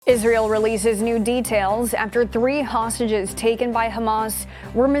Israel releases new details after 3 hostages taken by Hamas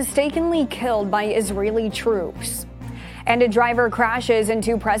were mistakenly killed by Israeli troops. And a driver crashes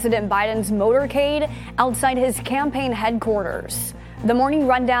into President Biden's motorcade outside his campaign headquarters. The Morning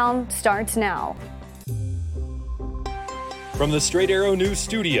Rundown starts now. From the Straight Arrow News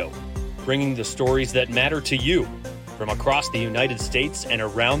Studio, bringing the stories that matter to you from across the United States and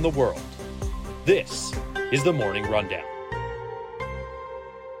around the world. This is the Morning Rundown.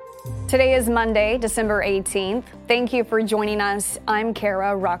 Today is Monday, December 18th. Thank you for joining us. I'm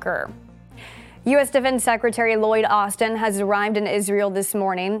Kara Rucker. U.S. Defense Secretary Lloyd Austin has arrived in Israel this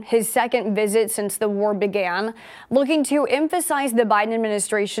morning, his second visit since the war began, looking to emphasize the Biden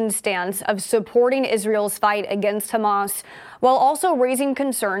administration's stance of supporting Israel's fight against Hamas, while also raising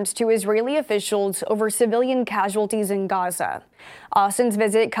concerns to Israeli officials over civilian casualties in Gaza. Austin's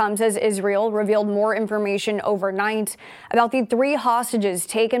visit comes as Israel revealed more information overnight about the 3 hostages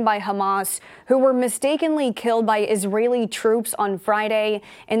taken by Hamas who were mistakenly killed by Israeli troops on Friday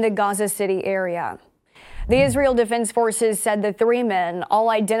in the Gaza City area. The Israel Defense Forces said the 3 men,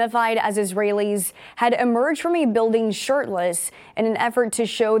 all identified as Israelis, had emerged from a building shirtless in an effort to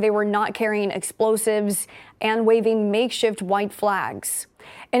show they were not carrying explosives and waving makeshift white flags.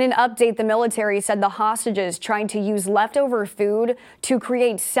 In an update, the military said the hostages tried to use leftover food to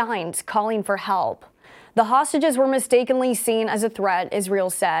create signs calling for help. The hostages were mistakenly seen as a threat, Israel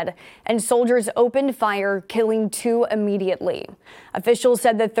said, and soldiers opened fire, killing 2 immediately. Officials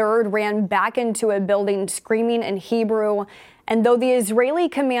said the 3rd ran back into a building screaming in Hebrew, and though the Israeli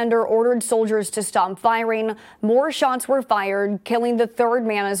commander ordered soldiers to stop firing, more shots were fired, killing the 3rd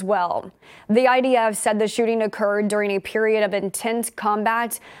man as well. The IDF said the shooting occurred during a period of intense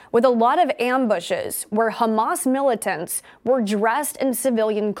combat with a lot of ambushes where Hamas militants were dressed in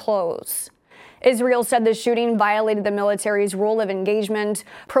civilian clothes. Israel said the shooting violated the military's rule of engagement,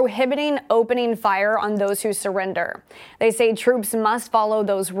 prohibiting opening fire on those who surrender. They say troops must follow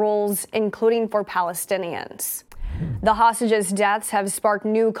those rules, including for Palestinians. The hostages' deaths have sparked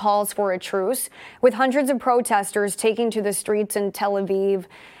new calls for a truce, with hundreds of protesters taking to the streets in Tel Aviv,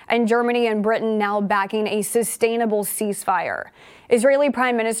 and Germany and Britain now backing a sustainable ceasefire. Israeli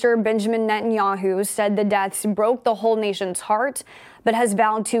Prime Minister Benjamin Netanyahu said the deaths broke the whole nation's heart, but has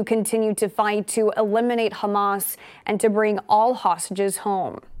vowed to continue to fight to eliminate Hamas and to bring all hostages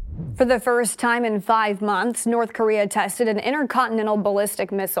home. For the first time in 5 months, North Korea tested an intercontinental ballistic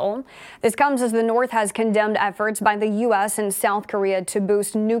missile. This comes as the North has condemned efforts by the U.S. and South Korea to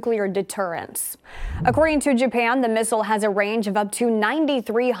boost nuclear deterrence. According to Japan, the missile has a range of up to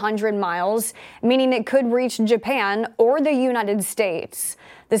 9,300 miles, meaning it could reach Japan or the United States.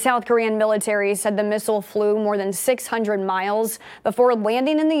 The South Korean military said the missile flew more than 600 miles before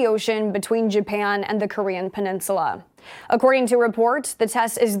landing in the ocean between Japan and the Korean peninsula. According to reports, the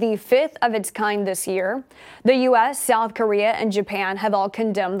test is the 5th of its kind this year. The U.S., South Korea, and Japan have all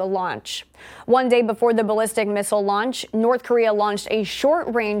condemned the launch. One day before the ballistic missile launch, North Korea launched a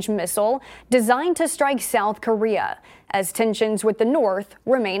short-range missile designed to strike South Korea, as tensions with the North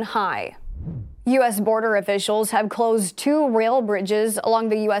remain high. U.S. border officials have closed 2 rail bridges along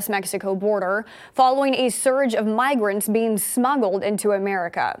the U.S.-Mexico border following a surge of migrants being smuggled into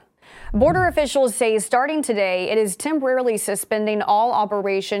America. Border officials say starting today, it is temporarily suspending all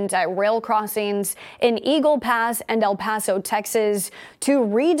operations at rail crossings in Eagle Pass and El Paso, Texas, to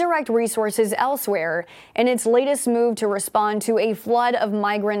redirect resources elsewhere in its latest move to respond to a flood of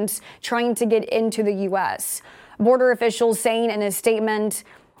migrants trying to get into the U.S. Border officials saying in a statement,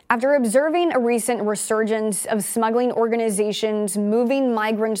 after observing a recent resurgence of smuggling organizations moving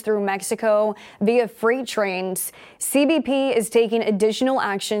migrants through Mexico via freight trains, CBP is taking additional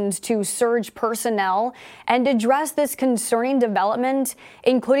actions to surge personnel and address this concerning development,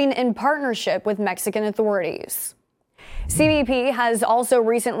 including in partnership with Mexican authorities. CBP has also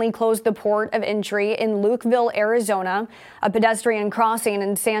recently closed the port of entry in Lukeville, Arizona, a pedestrian crossing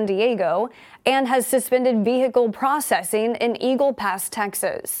in San Diego, and has suspended vehicle processing in Eagle Pass,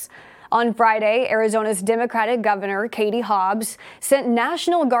 Texas. On Friday, Arizona's Democratic Governor Katie Hobbs sent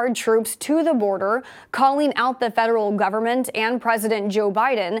National Guard troops to the border, calling out the federal government and President Joe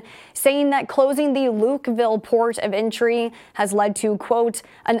Biden, saying that closing the Lukeville port of entry has led to, quote,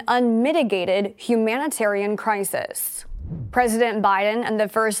 an unmitigated humanitarian crisis. President Biden and the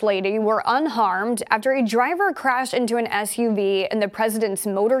First Lady were unharmed after a driver crashed into an SUV in the president's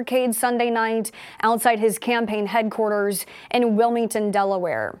motorcade Sunday night outside his campaign headquarters in Wilmington,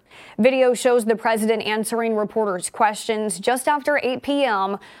 Delaware. Video shows the president answering reporters' questions just after 8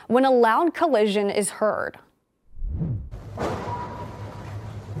 p.m. when a loud collision is heard.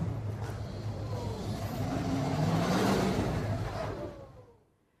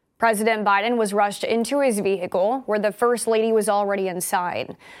 President Biden was rushed into his vehicle, where the First Lady was already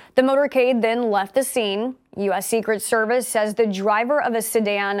inside. The motorcade then left the scene. U.S. Secret Service says the driver of a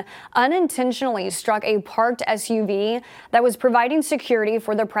sedan unintentionally struck a parked SUV that was providing security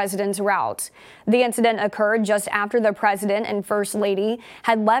for the president's route. The incident occurred just after the president and First Lady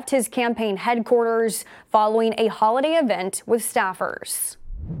had left his campaign headquarters following a holiday event with staffers.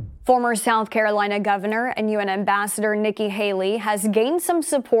 Former South Carolina Governor and UN Ambassador Nikki Haley has gained some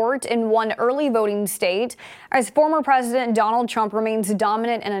support in one early voting state as former President Donald Trump remains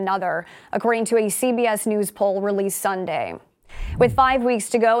dominant in another, according to a CBS News poll released Sunday. With 5 weeks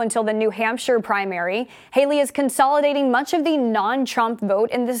to go until the New Hampshire primary, Haley is consolidating much of the non-Trump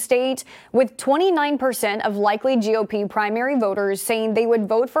vote in the state, with 29% of likely GOP primary voters saying they would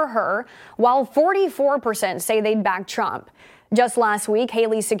vote for her, while 44% say they'd back Trump. Just last week,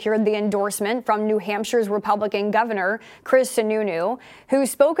 Haley secured the endorsement from New Hampshire's Republican Governor Chris Sununu, who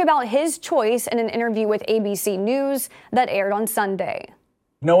spoke about his choice in an interview with ABC News that aired on Sunday.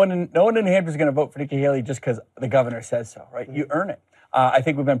 No one in New Hampshire is going to vote for Nikki Haley just because the governor says so, right? You earn it. I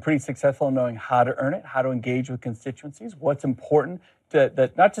think we've been pretty successful in knowing how to earn it, how to engage with constituencies, what's important,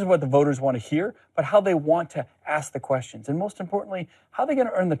 not just what the voters want to hear, but how they want to ask the questions. And most importantly, how they're going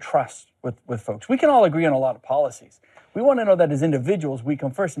to earn the trust with folks. We can all agree on a lot of policies. We want to know that as individuals, we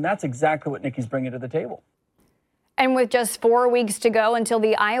come first, and that's exactly what Nikki's bringing to the table. And with just 4 weeks to go until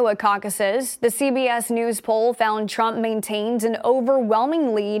the Iowa caucuses, the CBS News poll found Trump maintains an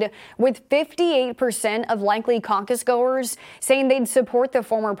overwhelming lead, with 58% of likely caucus goers saying they'd support the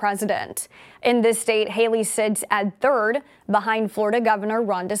former president. In this state, Haley sits at third behind Florida Governor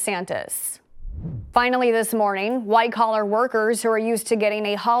Ron DeSantis. Finally this morning, white-collar workers who are used to getting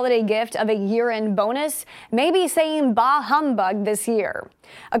a holiday gift of a year-end bonus may be saying bah humbug this year.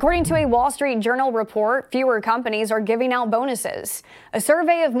 According to a Wall Street Journal report, fewer companies are giving out bonuses. A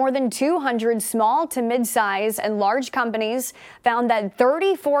survey of more than 200 small to mid-size and large companies found that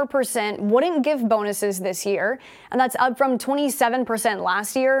 34% wouldn't give bonuses this year, and that's up from 27%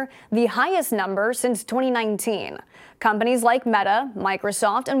 last year, the highest number since 2019. Companies like Meta,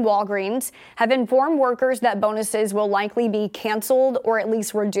 Microsoft, and Walgreens have informed workers that bonuses will likely be canceled or at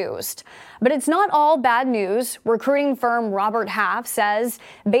least reduced. But it's not all bad news. Recruiting firm Robert Half says,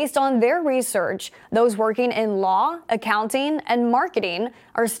 based on their research, those working in law, accounting, and marketing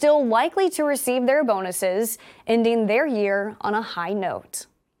are still likely to receive their bonuses, ending their year on a high note.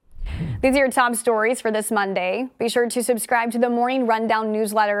 These are your top stories for this Monday. Be sure to subscribe to the Morning Rundown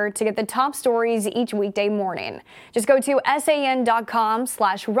newsletter to get the top stories each weekday morning. Just go to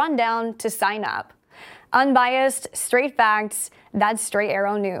san.com/rundown to sign up. Unbiased, straight facts, that's Straight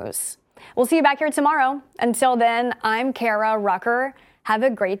Arrow News. We'll see you back here tomorrow. Until then, I'm Kara Rucker. Have a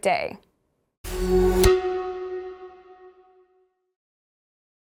great day.